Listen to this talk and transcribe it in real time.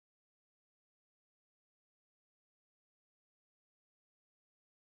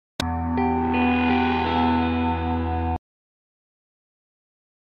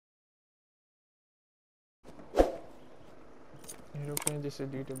This is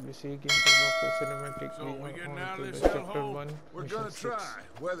DWC gameplay of the cinematic. So we get are out on of to this the chapter hellhole? 1. We're mission gonna 6. try.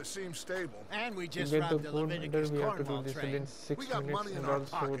 Weather seems stable. And we To just get the robbed the gold medal, Leviticus we have to do cornwall this train. within 6 We got minutes money in and our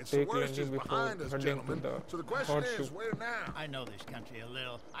also pockets. The take worst landing is before behind us, heading to gentlemen. the So the question horseshoe. is, where now? I know this country a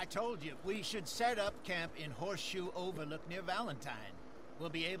little. I told you, we should set up camp in Horseshoe Overlook near Valentine. We'll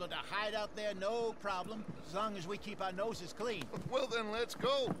be able to hide out there no problem, as long as we keep our noses clean. Well, then let's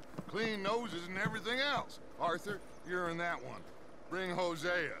go. Clean noses and everything else. Arthur, you're in that one. Bring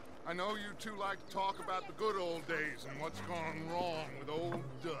Hosea. I know you two like to talk about the good old days and what's gone wrong with old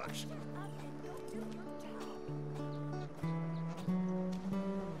Dutch.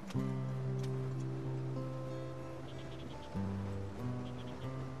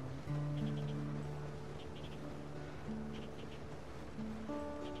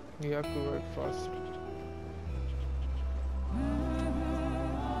 We have to work fast.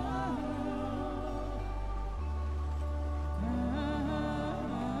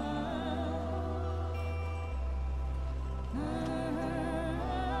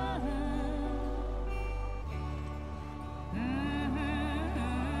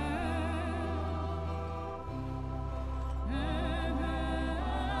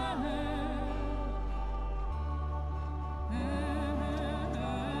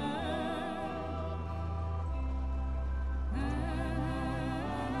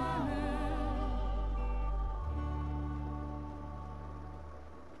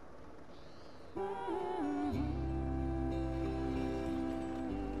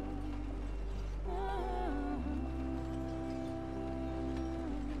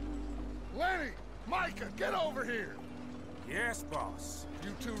 Lenny! Micah, get over here! Yes, boss.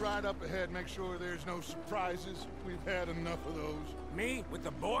 You two ride up ahead, make sure there's no surprises. We've had enough of those. Me with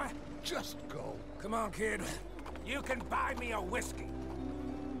the boy? Just go. Come on, kid. You can buy me a whiskey.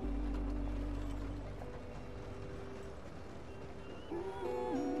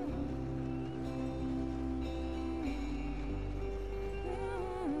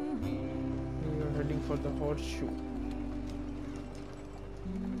 We are heading for the horseshoe.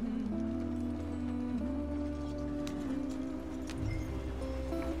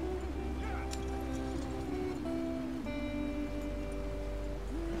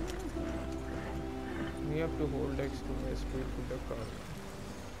 We have to hold X to my speed to the car.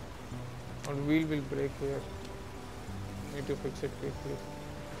 Our wheel will break here. Need to fix it quickly.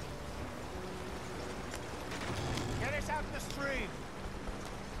 Get us out in the stream.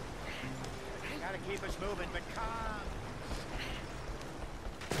 Gotta keep us moving, but calm.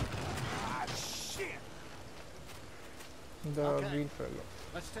 Ah, shit! The Okay. wheel fell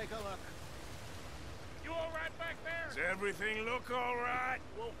off. Let's take a look. You all right back there? Does everything look all right?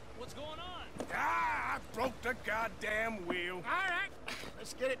 Well, what's going on? Ah, I broke the goddamn wheel. All right,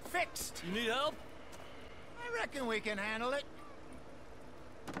 let's get it fixed. You need help? I reckon we can handle it.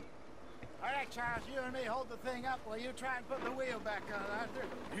 All right, Charles, you and me hold the thing up while you try and put the wheel back on, Arthur.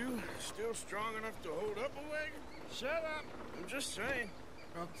 You still strong enough to hold up a wagon? Shut up. I'm just saying.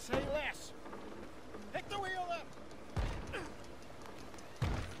 Say less. Pick the wheel up.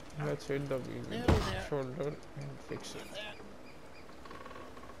 Let's hit the wheel with Nearly the there. shoulder and fix it.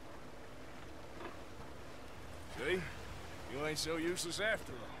 See? You ain't so useless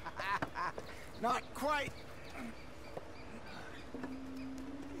after all. Not quite.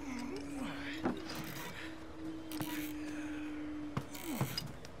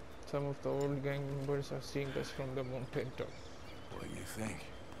 Some of the old gang members are seeing us from the mountain top. What do you think?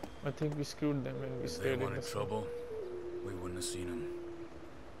 I think we screwed them when we If they stayed in wanted the trouble, we wouldn't have seen them.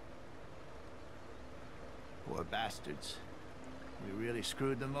 Poor bastards. We really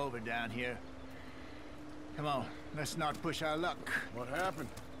screwed them over down here. Come on, let's not push our luck. What happened?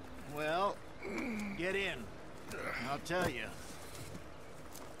 Well, get in. I'll tell you.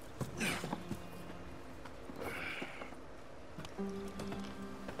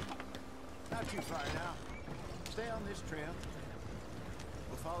 Not too far now. Stay on this trail.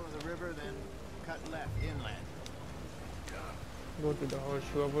 We'll follow the river, then cut left inland. Go to the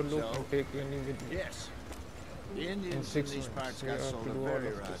horseshoe overlook So? and take any with me. Yes. The Indians in six these months, parts we got have sold to a do all very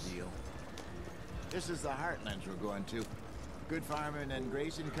of raw this. deal. This is the heartlands we're going to. Good farming and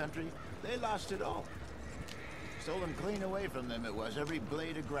grazing country. They lost it all. Stolen clean away from them it was, every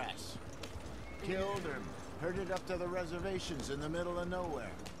blade of grass. Killed or herded up to the reservations in the middle of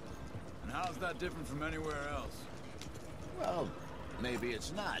nowhere. And how's that different from anywhere else? Well, maybe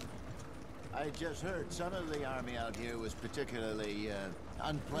it's not. I just heard some of the army out here was particularly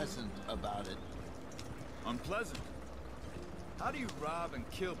unpleasant about it. Unpleasant? How do you rob and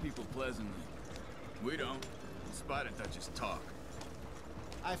kill people pleasantly? We don't, in spite of Dutch's talk.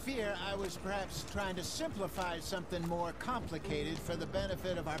 I fear I was perhaps trying to simplify something more complicated for the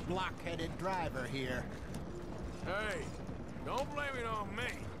benefit of our block-headed driver here. Hey, don't blame it on me.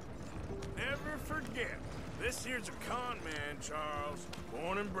 Never forget, this here's a con man, Charles,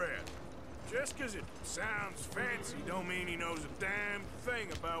 born and bred. Just 'cause it sounds fancy don't mean he knows a damn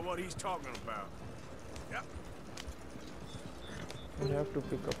thing about what he's talking about. Yep. We have to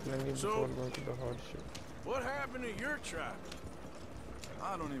pick up Lenny before going to the hard ship. What happened to your tribe?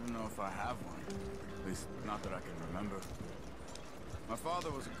 I don't even know if I have one. At least, not that I can remember. My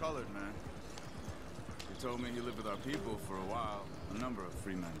father was a colored man. He told me he lived with our people for a while. A number of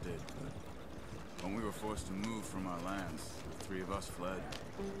free men did. But when we were forced to move from our lands, the three of us fled.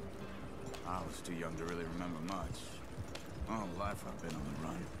 I was too young to really remember much. My whole life I've been on the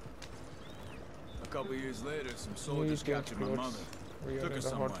run. A couple years later, some soldiers captured my mother. Took her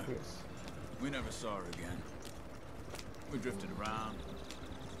somewhere. We never saw her again. We drifted around.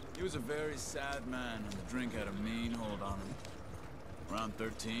 He was a very sad man, and the drink had a mean hold on him. Around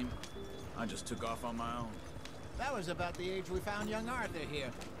 13, I just took off on my own. That was about the age we found young Arthur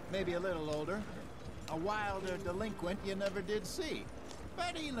here. Maybe a little older. A wilder delinquent you never did see.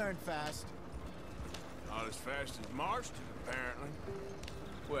 But he learned fast. Not as fast as Marston, apparently.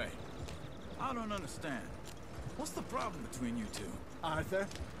 Wait, I don't understand. What's the problem between you two? Arthur?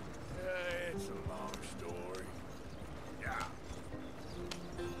 It's a long story. Yeah.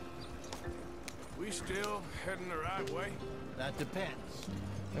 We still heading the right way? That depends.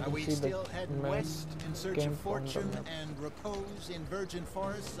 I Are can we see the still heading man west in search camp of on the fortune map. and repose in virgin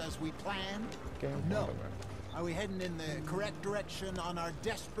forests as we planned? Camp on No. the map. Are we heading in the correct direction on our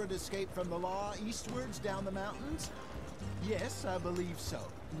desperate escape from the law eastwards down the mountains? Yes, I believe so.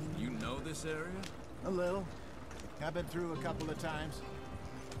 You know this area? A little. I've been through a couple of times.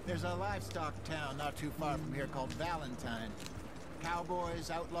 There's a livestock town not too far from here called Valentine. Cowboys,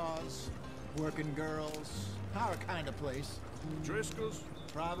 outlaws, working girls, our kind of place. Driscoll's?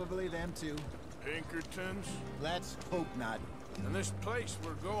 Probably them too. Pinkertons? Let's hope not. And this place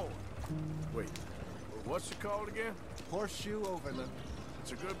we're going. Wait, what's it called again? Horseshoe Overlook.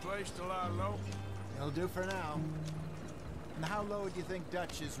 It's a good place to lie low? It'll do for now. And how low do you think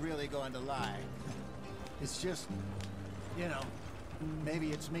Dutch is really going to lie? It's just, you know,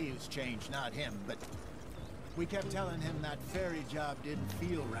 maybe it's me who's changed, not him, but we kept telling him that ferry job didn't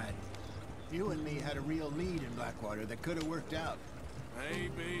feel right. You and me had a real lead in Blackwater that could have worked out.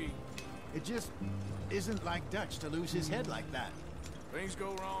 Maybe. It just isn't like Dutch to lose his head like that. Things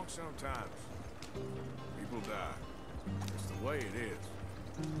go wrong sometimes. People die. It's the way it is.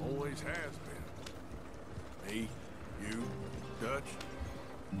 Always has been. Me, you, Dutch.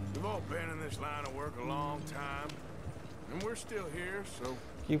 We've all been in this line of work a long time. And we're still here, so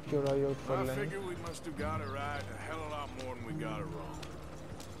Keep your eye out for I Lenny. figure we must have got it right a hell of a lot more than we got it wrong.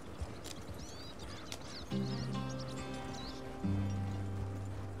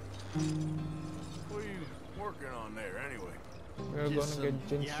 What are you working on there, anyway? We are Just gonna get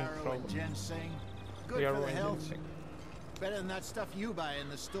some ginseng yarrow flower. and ginseng. Good Yarrow for the and health. ginseng. Better than that stuff you buy in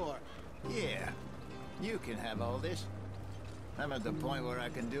the store. Yeah, you can have all this. I'm at the point where I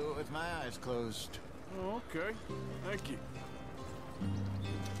can do it with my eyes closed. Oh, okay. Thank you.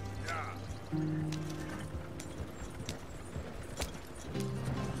 Yeah.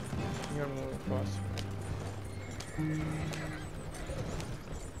 You're moving fast.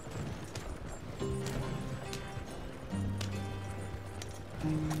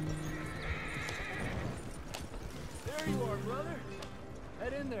 There you are, brother.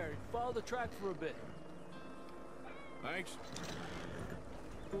 Head in there. Follow the track for a bit. Thanks.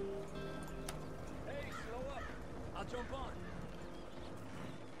 Hey, slow up. I'll jump on.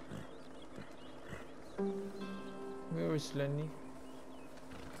 Where is Lenny?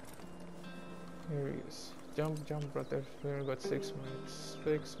 Here he is. Jump, jump, brother. We got 6 minutes.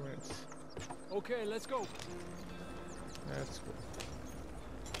 6 minutes. Okay, let's go. That's good.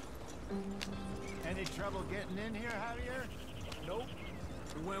 Any trouble getting in here, Javier? Nope.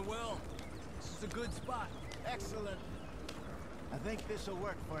 It went well. This is a good spot. Excellent. I think this will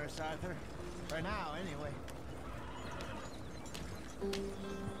work for us, Arthur. For now, anyway.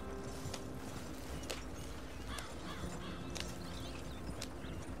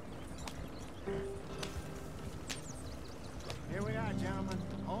 Here we are, gentlemen.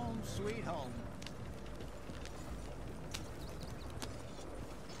 Home sweet home.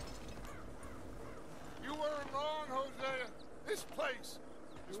 You weren't wrong, Hosea. This place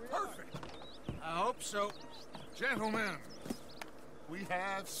is perfect. I hope so. Gentlemen, we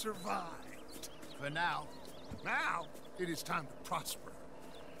have survived. For now. Now, it is time to prosper.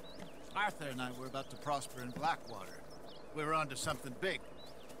 Arthur and I were about to prosper in Blackwater. We were onto something big.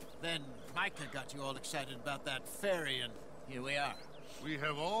 Then Micah got you all excited about that ferry, and here we are. We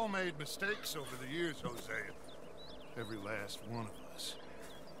have all made mistakes over the years, Hosea. Every last one of us.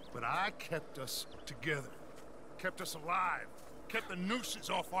 But I kept us together. Kept us alive. Kept the nooses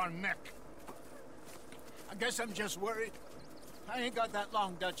off our neck. I guess I'm just worried. I ain't got that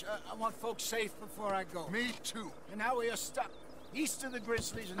long, Dutch. I want folks safe before I go. Me too. And now we are stuck east of the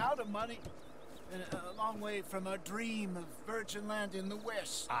Grizzlies and out of money. And a long way from our dream of virgin land in the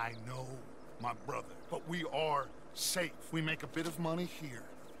west. I know, my brother. But we are safe. We make a bit of money here.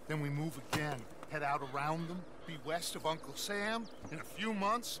 Then we move again. Head out around them. Be west of Uncle Sam. In a few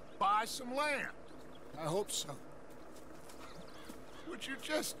months, buy some land. I hope so. Would you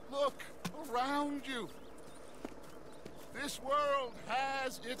just look around you? This world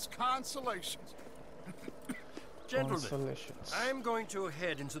has its consolations. Gentlemen, Consolations. I'm going to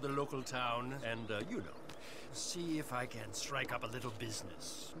head into the local town and, you know, see if I can strike up a little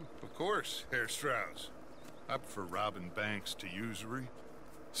business. Of course, Herr Strauss. I prefer robbing banks to usury.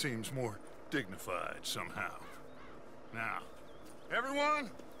 Seems more dignified somehow. Now,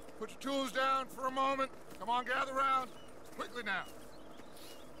 everyone, put your tools down for a moment. Come on, gather round. Quickly now.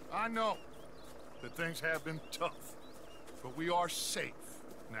 I know that things have been tough, but we are safe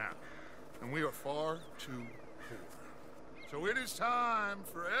now, and we are far too poor. So it is time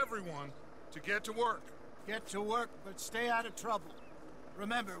for everyone to get to work. Get to work, but stay out of trouble.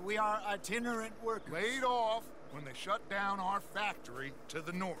 Remember, we are itinerant workers. Laid off when they shut down our factory to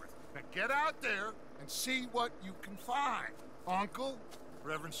the north. Now get out there and see what you can find. Uncle,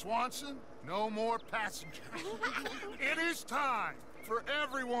 Reverend Swanson, no more passengers. It is time for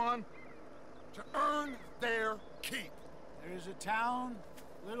everyone to earn their keep. There is a town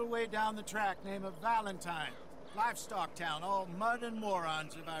a little way down the track named Valentine. Livestock town, all mud and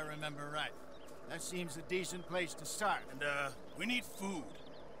morons, if I remember right. That seems a decent place to start. And, we need food.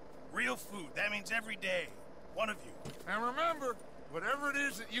 Real food. That means every day. One of you. And remember, whatever it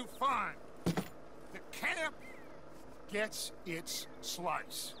is that you find, the camp gets its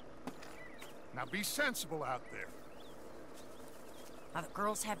slice. Now be sensible out there. Now the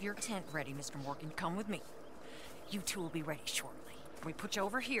girls have your tent ready, Mr. Morgan. Come with me. You two will be ready shortly. We put you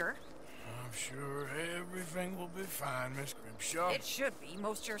over here. I'm sure everything will be fine, Miss Grimshaw. It should be.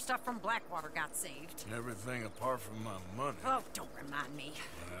 Most of your stuff from Blackwater got saved. Everything apart from my money. Oh, don't remind me.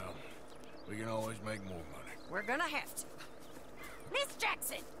 Well, we can always make more money. We're gonna have to. Miss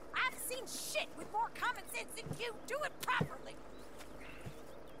Jackson, I've seen shit with more common sense than you. Do it properly.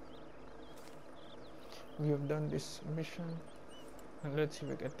 We have done this mission, and let's see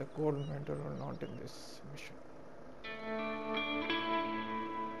if we get the gold medal or not in this mission.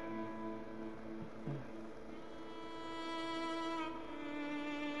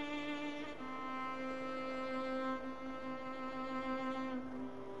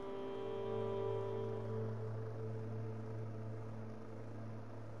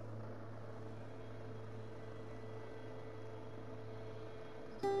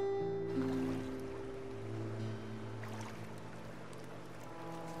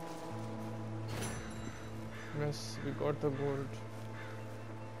 Yes, we got the gold.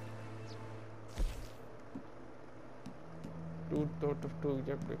 Two out of 2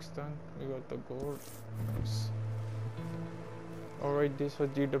 objectives done. We got the gold. Nice. Alright, this was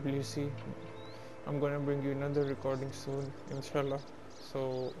GWC. I'm gonna bring you another recording soon, inshallah.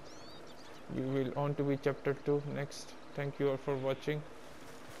 So you will on to be chapter 2 next. Thank you all for watching.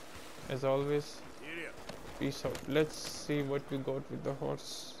 As always, peace out. Let's see what we got with the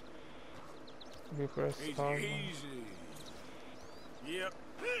horse. We press star. Easy. Yep.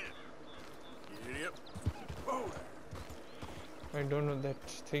 Yep. Oh. I don't know that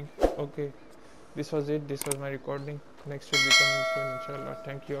thing. Okay, this was it. This was my recording. Next will be coming soon, inshallah.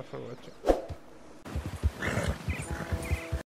 Thank you all for watching.